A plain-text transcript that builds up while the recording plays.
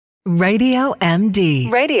Radio MD.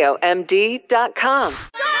 RadioMD.com.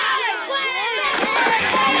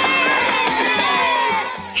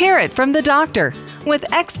 Hear it from the doctor with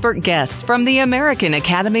expert guests from the American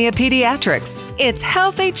Academy of Pediatrics. It's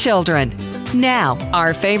Healthy Children. Now,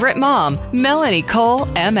 our favorite mom, Melanie Cole,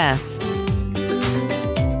 MS.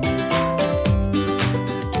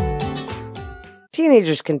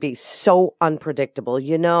 Teenagers can be so unpredictable.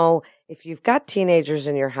 You know, if you've got teenagers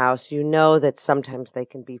in your house, you know that sometimes they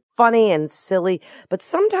can be funny and silly, but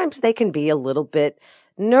sometimes they can be a little bit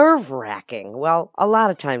nerve-wracking. Well, a lot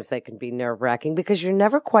of times they can be nerve-wracking because you're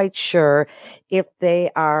never quite sure if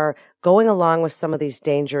they are going along with some of these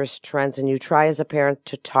dangerous trends, and you try as a parent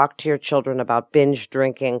to talk to your children about binge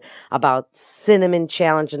drinking, about cinnamon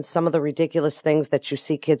challenge, and some of the ridiculous things that you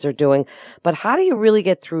see kids are doing. But how do you really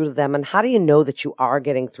get through to them, and how do you know that you are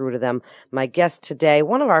getting through to them? My guest today,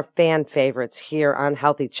 one of our fan favorites here on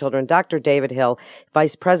Healthy Children, Dr. David Hill,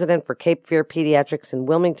 Vice President for Cape Fear Pediatrics in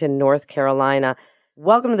Wilmington, North Carolina.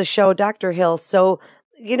 Welcome to the show, Dr. Hill. So,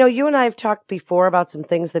 you know, you and I have talked before about some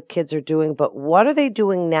things that kids are doing, but what are they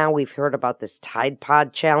doing now? We've heard about this Tide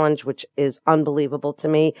Pod challenge, which is unbelievable to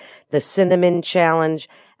me, the cinnamon challenge.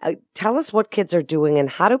 Tell us what kids are doing, and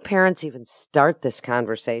how do parents even start this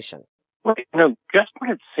conversation? Well, you know, just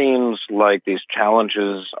when it seems like these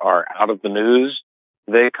challenges are out of the news,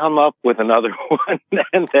 they come up with another one,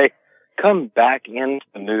 and they come back into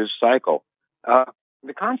the news cycle.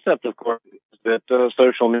 The concept, of course, is that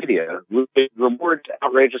social media rewards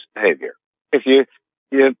outrageous behavior. If you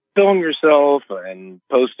film yourself and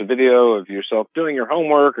post a video of yourself doing your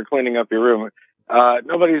homework or cleaning up your room,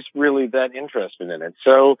 nobody's really that interested in it.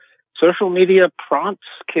 So social media prompts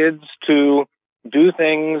kids to do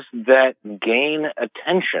things that gain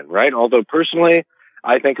attention, right? Although personally,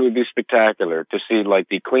 I think it would be spectacular to see like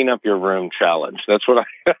the clean up your room challenge. That's what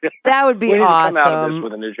that would be we need awesome. to come out of this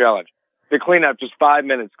with a new challenge. To clean up, just 5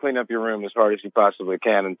 minutes, clean up your room as hard as you possibly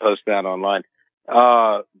can and post that online.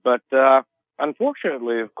 But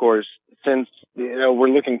unfortunately, of course, since, you know, we're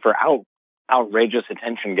looking for outrageous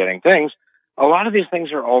attention-getting things, a lot of these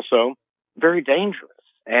things are also very dangerous.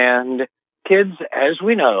 And kids, as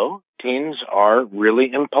we know, teens are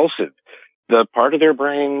really impulsive. The part of their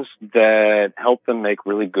brains that help them make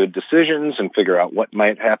really good decisions and figure out what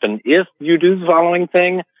might happen if you do the following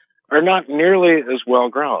thing are not nearly as well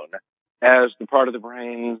grown as the part of the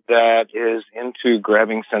brain that is into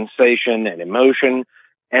grabbing sensation and emotion.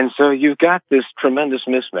 And so you've got this tremendous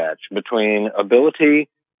mismatch between ability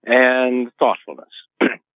and thoughtfulness.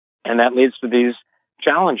 And that leads to these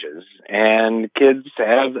challenges. And kids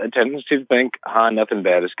have a tendency to think, nothing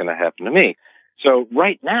bad is going to happen to me. So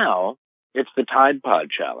right now, it's the Tide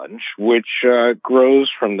Pod challenge, which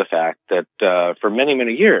grows from the fact that for many,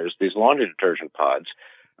 many years, these laundry detergent pods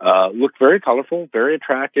look very colorful, very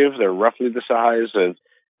attractive. They're roughly the size of,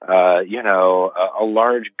 a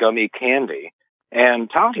large gummy candy. And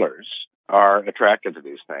toddlers are attracted to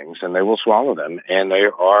these things, and they will swallow them, and they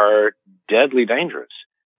are deadly dangerous.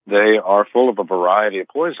 They are full of a variety of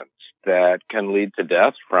poisons that can lead to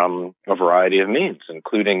death from a variety of means,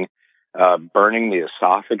 including burning the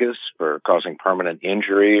esophagus for causing permanent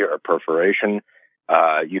injury or perforation.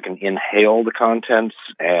 You can inhale the contents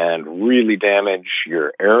and really damage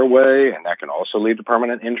your airway, and that can also lead to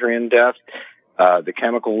permanent injury and death. The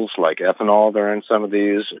chemicals like ethanol that are in some of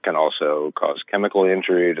these can also cause chemical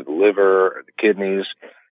injury to the liver or the kidneys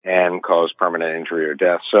and cause permanent injury or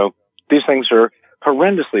death. So these things are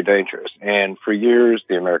horrendously dangerous. And for years,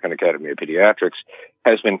 the American Academy of Pediatrics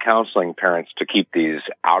has been counseling parents to keep these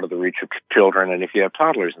out of the reach of children. And if you have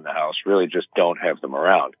toddlers in the house, really just don't have them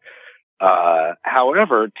around.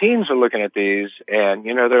 However, teens are looking at these and,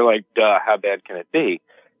 they're like, duh, how bad can it be?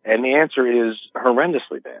 And the answer is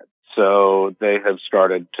horrendously bad. So they have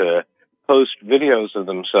started to post videos of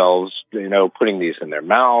themselves, putting these in their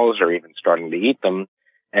mouths or even starting to eat them.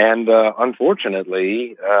 And,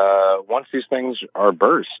 unfortunately, once these things are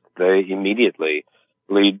burst, they immediately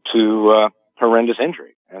lead to, horrendous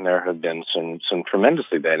injury. And there have been some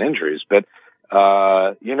tremendously bad injuries. But,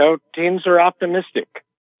 teens are optimistic.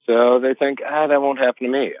 So they think, that won't happen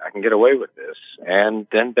to me. I can get away with this. And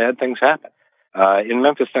then bad things happen. In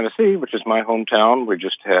Memphis, Tennessee, which is my hometown, we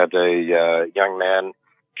just had a young man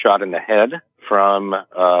shot in the head from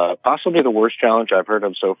possibly the worst challenge I've heard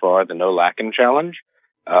of so far, the No Lacking Challenge,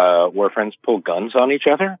 where friends pull guns on each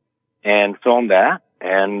other and film that.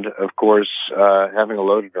 And, of course, having a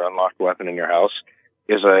loaded or unlocked weapon in your house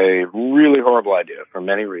is a really horrible idea for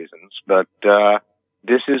many reasons. But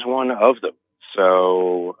this is one of them.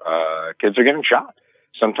 So kids are getting shot,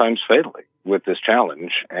 sometimes fatally, with this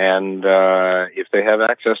challenge. And if they have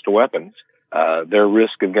access to weapons, their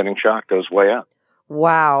risk of getting shot goes way up.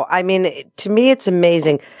 Wow. I mean, to me, it's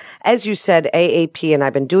amazing. As you said, AAP, and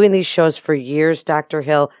I've been doing these shows for years, Dr.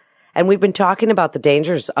 Hill, and we've been talking about the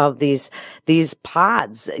dangers of these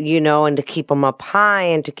pods, and to keep them up high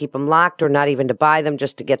and to keep them locked or not even to buy them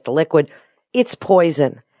just to get the liquid. It's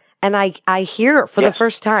poison. And I hear for the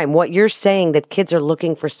first time what you're saying, that kids are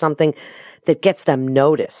looking for something that gets them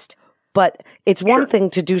noticed. But it's one thing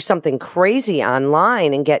to do something crazy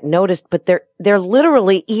online and get noticed, but they're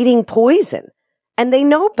literally eating poison. And they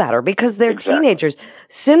know better because they're teenagers.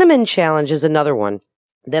 Cinnamon Challenge is another one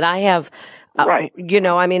that I have, right.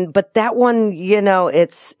 But that one,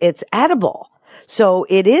 it's edible. So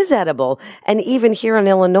it is edible. And even here in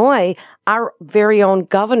Illinois, our very own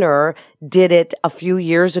governor did it a few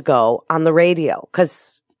years ago on the radio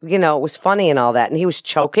because, it was funny and all that. And he was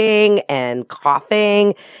choking and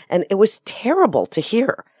coughing, and it was terrible to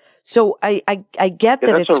hear. So I get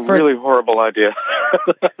that it's a really horrible idea.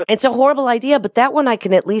 It's a horrible idea, but that one I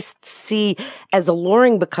can at least see as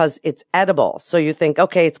alluring because it's edible. So you think,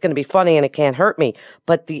 okay, it's going to be funny and it can't hurt me.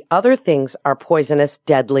 But the other things are poisonous,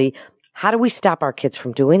 deadly. How do we stop our kids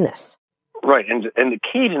from doing this? Right. And the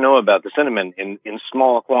key to know about the cinnamon, in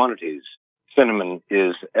small quantities, cinnamon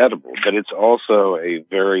is edible, but it's also a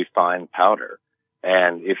very fine powder.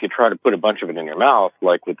 And if you try to put a bunch of it in your mouth,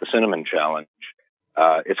 like with the Cinnamon Challenge,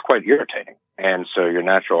 it's quite irritating. And so your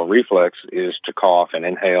natural reflex is to cough and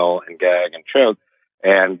inhale and gag and choke.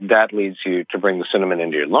 And that leads you to bring the cinnamon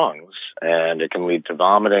into your lungs. And it can lead to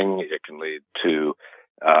vomiting. It can lead to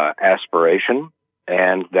aspiration.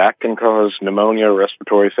 And that can cause pneumonia,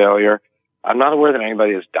 respiratory failure. I'm not aware that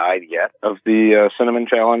anybody has died yet of the Cinnamon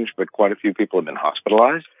Challenge, but quite a few people have been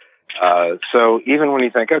hospitalized. So even when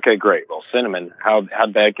you think, okay, great, well, cinnamon, how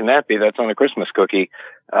bad can that be? That's on a Christmas cookie.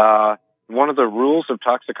 One of the rules of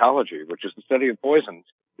toxicology, which is the study of poisons,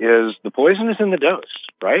 is the poison is in the dose,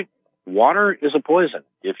 right? Water is a poison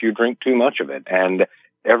if you drink too much of it. And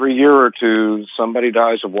every year or two, somebody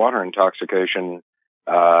dies of water intoxication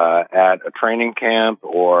at a training camp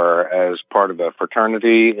or as part of a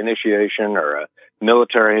fraternity initiation or a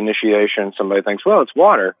military initiation. Somebody thinks, well, it's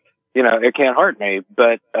water. It can't hurt me.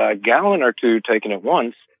 But a gallon or two taken at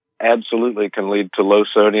once absolutely can lead to low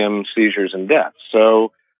sodium seizures and death.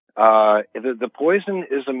 So the poison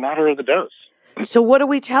is a matter of the dose. So what do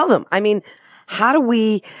we tell them? I mean, how do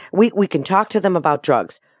we can talk to them about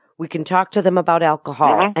drugs. We can talk to them about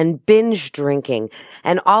alcohol and binge drinking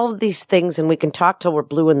and all of these things, and we can talk till we're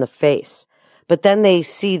blue in the face. But then they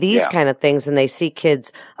see these kind of things and they see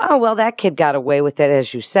kids, oh, well, that kid got away with it,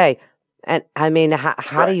 as you say. And I mean,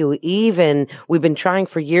 how do you even, we've been trying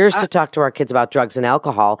for years to talk to our kids about drugs and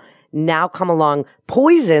alcohol. Now come along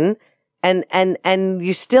poison and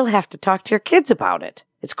you still have to talk to your kids about it.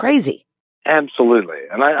 It's crazy. Absolutely.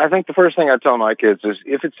 And I think the first thing I tell my kids is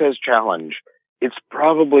if it says challenge, it's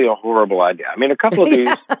probably a horrible idea. I mean, a couple of these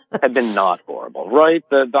have been not horrible, right?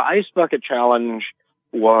 The ice bucket challenge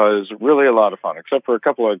was really a lot of fun, except for a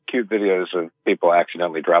couple of cute videos of people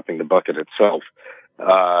accidentally dropping the bucket itself.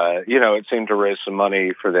 It seemed to raise some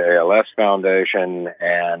money for the ALS Foundation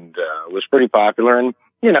and was pretty popular and,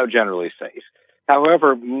 generally safe.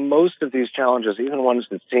 However, most of these challenges, even ones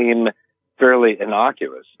that seem fairly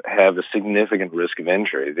innocuous, have a significant risk of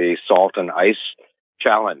injury. The salt and ice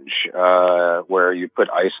challenge, where you put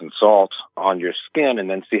ice and salt on your skin and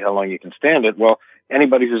then see how long you can stand it. Well,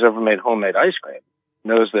 anybody who's ever made homemade ice cream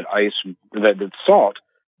knows that salt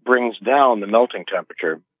brings down the melting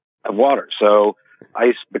temperature of water. So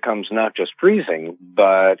ice becomes not just freezing,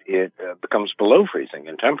 but it becomes below freezing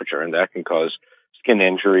in temperature, and that can cause skin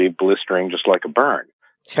injury, blistering, just like a burn.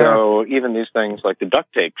 Sure. So even these things like the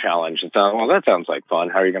duct tape challenge, that sounds like fun.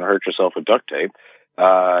 How are you going to hurt yourself with duct tape?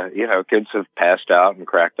 Kids have passed out and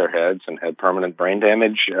cracked their heads and had permanent brain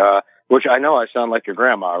damage, which I know I sound like your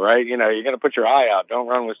grandma, right? You're going to put your eye out. Don't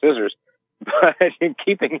run with scissors. But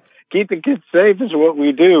keeping kids safe is what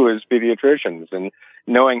we do as pediatricians, and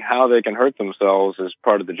knowing how they can hurt themselves is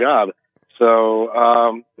part of the job. So,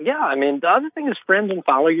 the other thing is friend and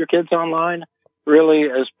follow your kids online. Really,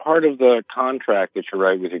 as part of the contract that you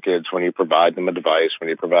write with your kids when you provide them a device, when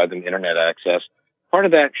you provide them internet access, part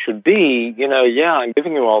of that should be, I'm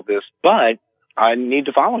giving you all this, but I need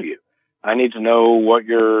to follow you. I need to know what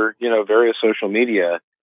your, various social media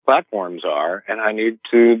platforms are, and I need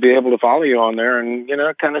to be able to follow you on there and,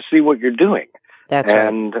 kind of see what you're doing. That's right.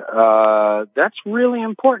 And that's really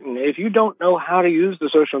important. If you don't know how to use the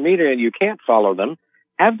social media and you can't follow them,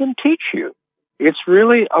 have them teach you. It's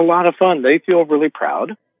really a lot of fun. They feel really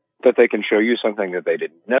proud that they can show you something that they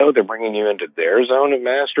didn't know. They're bringing you into their zone of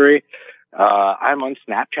mastery. I'm on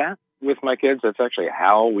Snapchat, with my kids. That's actually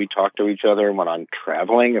how we talk to each other when I'm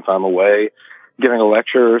traveling. If I'm away giving a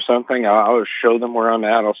lecture or something, I'll show them where I'm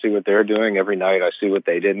at. I'll see what they're doing every night. I see what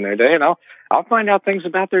they did in their day, and I'll find out things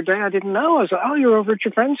about their day I didn't know. I was like, oh, you're over at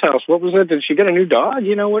your friend's house. What was it? Did she get a new dog?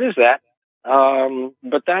 What is that?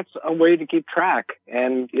 But that's a way to keep track.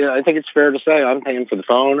 And I think it's fair to say I'm paying for the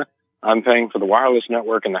phone. I'm paying for the wireless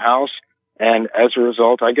network in the house. And as a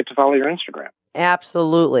result, I get to follow your Instagram.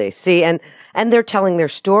 Absolutely. See, and they're telling their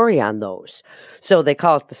story on those. So they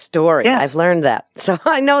call it the story. Yeah. I've learned that. So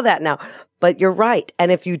I know that now. But you're right.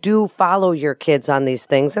 And if you do follow your kids on these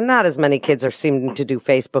things, and not as many kids are seeming to do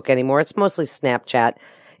Facebook anymore, it's mostly Snapchat,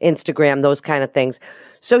 Instagram, those kind of things.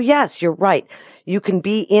 So yes, you're right. You can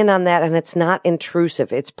be in on that and it's not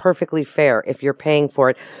intrusive. It's perfectly fair if you're paying for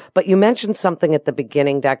it. But you mentioned something at the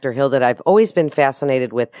beginning, Dr. Hill, that I've always been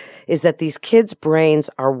fascinated with, is that these kids' brains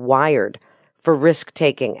are wired for risk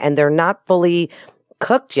taking and they're not fully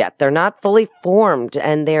cooked yet. They're not fully formed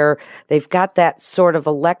and they've got that sort of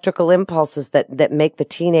electrical impulses that make the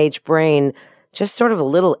teenage brain just sort of a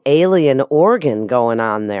little alien organ going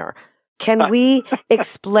on there. Can we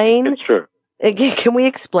explain? It's true. Can we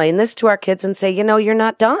explain this to our kids and say, you're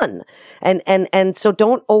not done? And so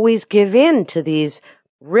don't always give in to these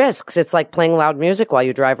risks. It's like playing loud music while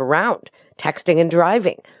you drive around, texting and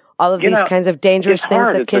driving, all of these kinds of dangerous things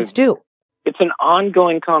that kids do. It's an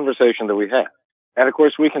ongoing conversation that we have. And of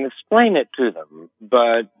course, we can explain it to them,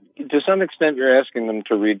 but to some extent, you're asking them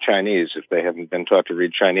to read Chinese if they haven't been taught to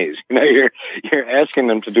read Chinese. You're asking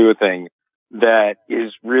them to do a thing that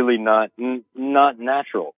is really not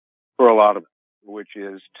natural for a lot of them, which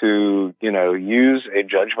is to, use a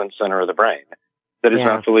judgment center of the brain that is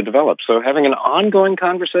not fully developed. So having an ongoing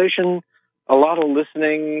conversation, a lot of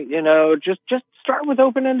listening, just start with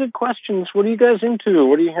open-ended questions. What are you guys into?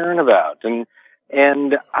 What are you hearing about?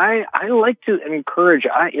 And I like to encourage,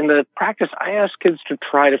 in the practice, I ask kids to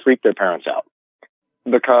try to freak their parents out.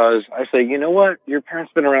 Because I say, you know what? Your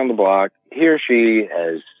parent's been around the block. He or she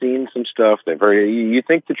has seen some stuff. You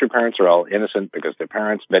think that your parents are all innocent because they're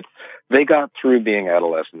parents, but they got through being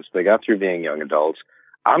adolescents. They got through being young adults.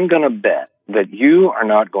 I'm going to bet that you are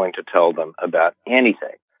not going to tell them about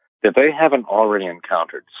anything that they haven't already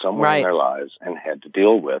encountered somewhere in their lives and had to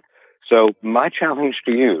deal with. So my challenge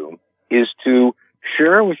to you is to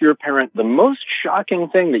share with your parent the most shocking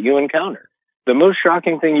thing that you encountered. The most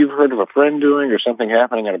shocking thing you've heard of a friend doing or something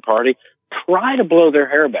happening at a party. Try to blow their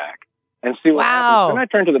hair back and see what happens. Then I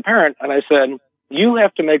turned to the parent and I said, you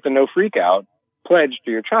have to make the no freak out pledge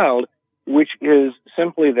to your child, which is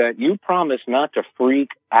simply that you promise not to freak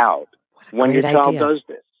out when your child does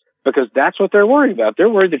this. Because that's what they're worried about. They're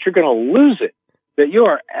worried that you're going to lose it, that you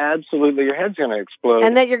are absolutely, your head's going to explode.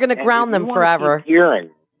 And that you're going to ground them forever.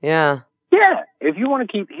 Hearing. Yeah. Yeah. If you want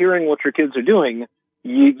to keep hearing what your kids are doing,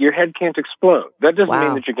 your head can't explode. That doesn't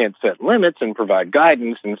mean that you can't set limits and provide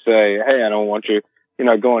guidance and say, hey, I don't want you,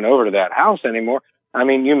 going over to that house anymore. I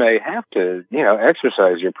mean, you may have to,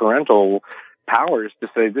 exercise your parental powers to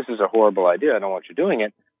say, this is a horrible idea. I don't want you doing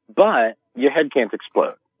it. But your head can't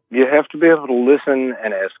explode. You have to be able to listen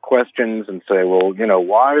and ask questions and say, well,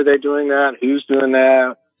 why are they doing that? Who's doing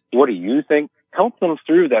that? What do you think? Help them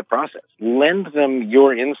through that process. Lend them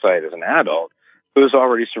your insight as an adult who has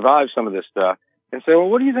already survived some of this stuff and say, well,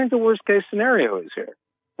 what do you think the worst case scenario is here?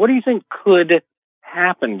 What do you think could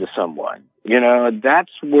happen to someone?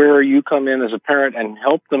 That's where you come in as a parent and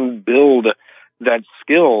help them build that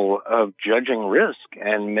skill of judging risk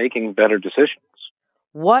and making better decisions.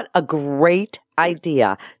 What a great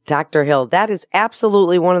idea, Dr. Hill. That is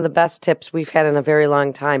absolutely one of the best tips we've had in a very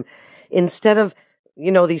long time. Instead of,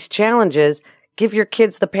 these challenges, give your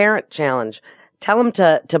kids the parent challenge. Tell them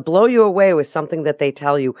to blow you away with something that they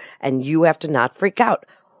tell you, and you have to not freak out.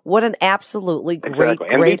 What an absolutely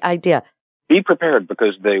great idea. Be prepared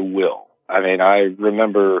because they will. I mean, I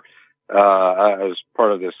remember I was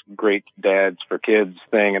part of this Great Dads for Kids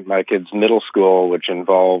thing at my kids' middle school, which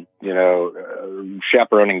involved,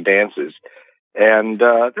 chaperoning dances. And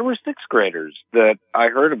there were sixth graders that I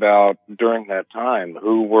heard about during that time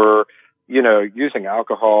who were, using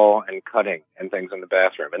alcohol and cutting and things in the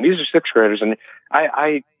bathroom. And these are sixth graders. And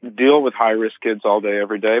I deal with high-risk kids all day,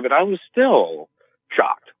 every day, but I was still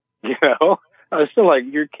shocked. I was still like,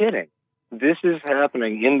 you're kidding. This is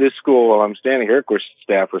happening in this school while I'm standing here. Of course,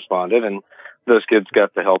 staff responded, and those kids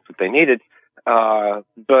got the help that they needed.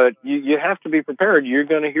 But you have to be prepared. You're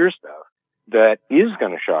going to hear stuff that is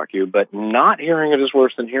going to shock you, but not hearing it is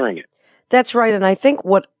worse than hearing it. That's right. And I think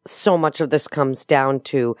what so much of this comes down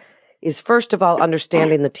to is, first of all,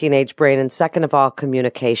 understanding the teenage brain, and second of all,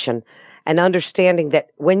 communication, and understanding that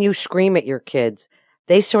when you scream at your kids,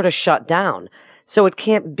 they sort of shut down. So it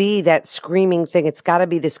can't be that screaming thing. It's got to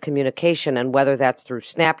be this communication, and whether that's through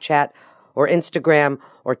Snapchat or Instagram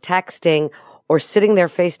or texting or sitting there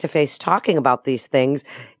face to face talking about these things,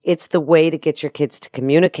 it's the way to get your kids to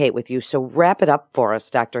communicate with you. So wrap it up for us,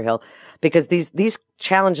 Dr. Hill, because these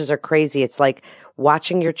challenges are crazy. It's like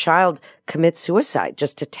watching your child commit suicide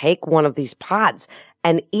just to take one of these pods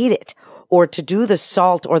and eat it, or to do the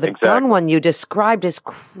salt or the gun one you described is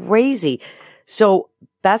crazy. So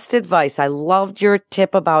best advice. I loved your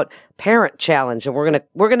tip about parent challenge, and we're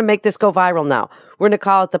going to make this go viral now. We're going to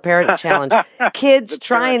call it the parent challenge. Kids,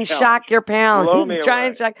 try and shock your parents. Blow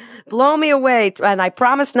me away. And I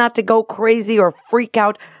promise not to go crazy or freak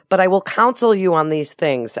out, but I will counsel you on these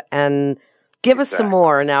things and give us some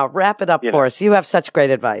more. Now wrap it up for us. You have such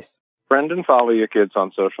great advice. Friend and follow your kids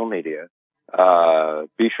on social media.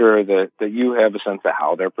 Be sure that you have a sense of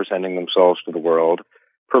how they're presenting themselves to the world.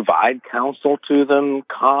 Provide counsel to them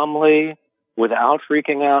calmly without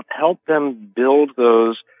freaking out. Help them build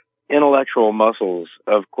those intellectual muscles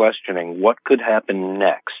of questioning what could happen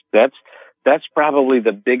next. That's probably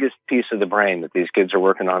the biggest piece of the brain that these kids are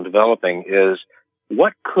working on developing is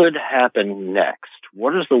what could happen next?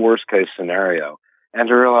 What is the worst case scenario? And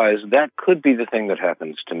to realize that could be the thing that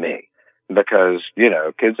happens to me. Because,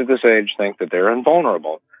 kids at this age think that they're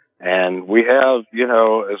invulnerable. And we have,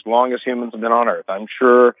 as long as humans have been on Earth, I'm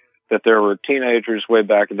sure that there were teenagers way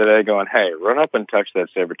back in the day going, hey, run up and touch that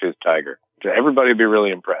saber-toothed tiger. Everybody would be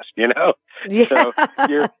really impressed, Yeah. So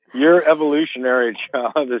your evolutionary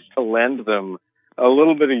job is to lend them a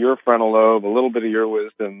little bit of your frontal lobe, a little bit of your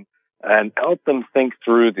wisdom, and help them think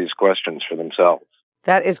through these questions for themselves.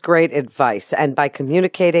 That is great advice. And by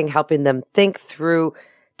communicating, helping them think through,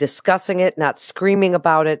 discussing it, not screaming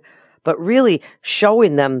about it, but really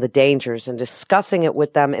showing them the dangers and discussing it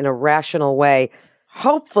with them in a rational way.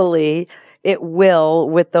 Hopefully it will,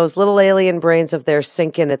 with those little alien brains of theirs,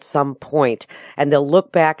 sink in at some point, and they'll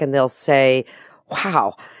look back and they'll say,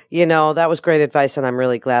 wow, that was great advice, and I'm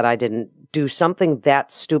really glad I didn't do something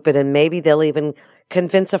that stupid. And maybe they'll even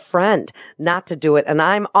convince a friend not to do it. And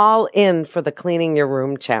I'm all in for the cleaning your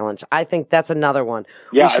room challenge. I think that's another one.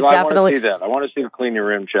 Yeah, I want to see that. I want to see the clean your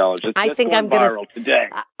room challenge. I think I'm going viral today.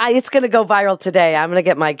 It's going to go viral today. I'm going to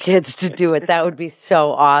get my kids to do it. That would be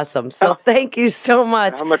so awesome. So thank you so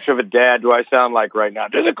much. How much of a dad do I sound like right now?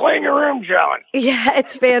 Do the clean your room challenge. Yeah,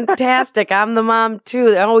 it's fantastic. I'm the mom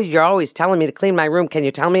too. Oh, you're always telling me to clean my room. Can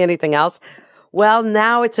you tell me anything else? Well,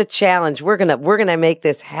 now it's a challenge. We're going to make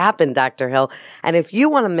this happen, Dr. Hill. And if you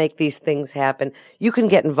want to make these things happen, you can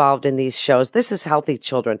get involved in these shows. This is Healthy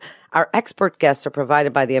Children. Our expert guests are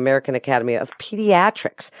provided by the American Academy of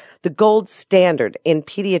Pediatrics, the gold standard in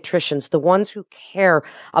pediatricians, the ones who care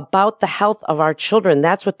about the health of our children.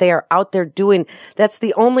 That's what they are out there doing. That's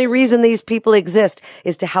the only reason these people exist,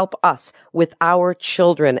 is to help us with our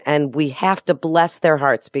children. And we have to bless their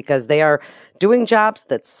hearts because they are doing jobs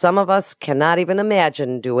that some of us cannot even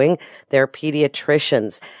imagine doing. They're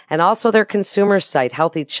pediatricians. And also their consumer site,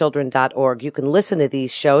 healthychildren.org. You can listen to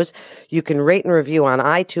these shows. You can rate and review on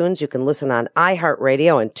iTunes. You can listen on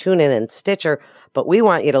iHeartRadio and TuneIn and Stitcher. But we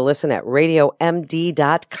want you to listen at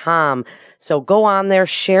RadioMD.com. So go on there,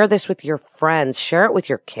 share this with your friends, share it with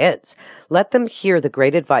your kids. Let them hear the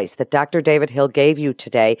great advice that Dr. David Hill gave you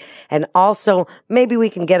today. And also, maybe we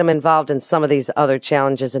can get them involved in some of these other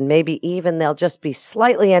challenges, and maybe even they'll just be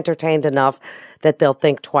slightly entertained enough that they'll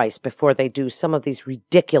think twice before they do some of these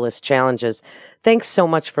ridiculous challenges. Thanks so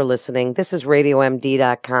much for listening. This is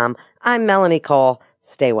RadioMD.com. I'm Melanie Cole.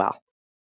 Stay well.